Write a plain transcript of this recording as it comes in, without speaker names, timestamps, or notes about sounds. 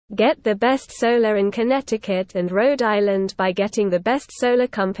Get the best solar in Connecticut and Rhode Island by getting the best solar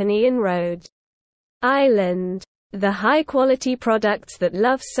company in Rhode Island. The high-quality products that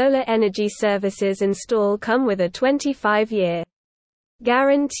Love Solar Energy Services install come with a 25-year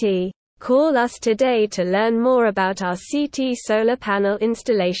guarantee. Call us today to learn more about our CT solar panel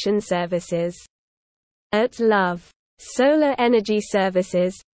installation services. At Love Solar Energy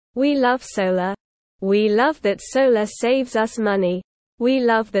Services, we love solar. We love that solar saves us money. We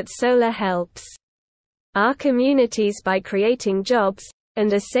love that solar helps our communities by creating jobs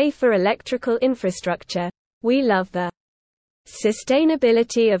and a safer electrical infrastructure. We love the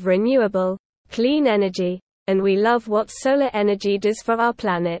sustainability of renewable, clean energy, and we love what solar energy does for our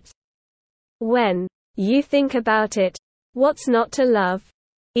planet. When you think about it, what's not to love?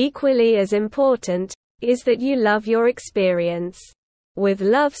 Equally as important is that you love your experience with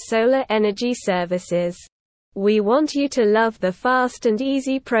Love Solar Energy Services. We want you to love the fast and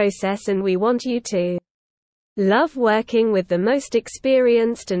easy process, and we want you to love working with the most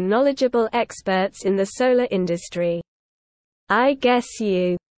experienced and knowledgeable experts in the solar industry. I guess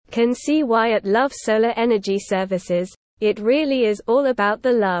you can see why at Love Solar Energy Services, it really is all about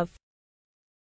the love.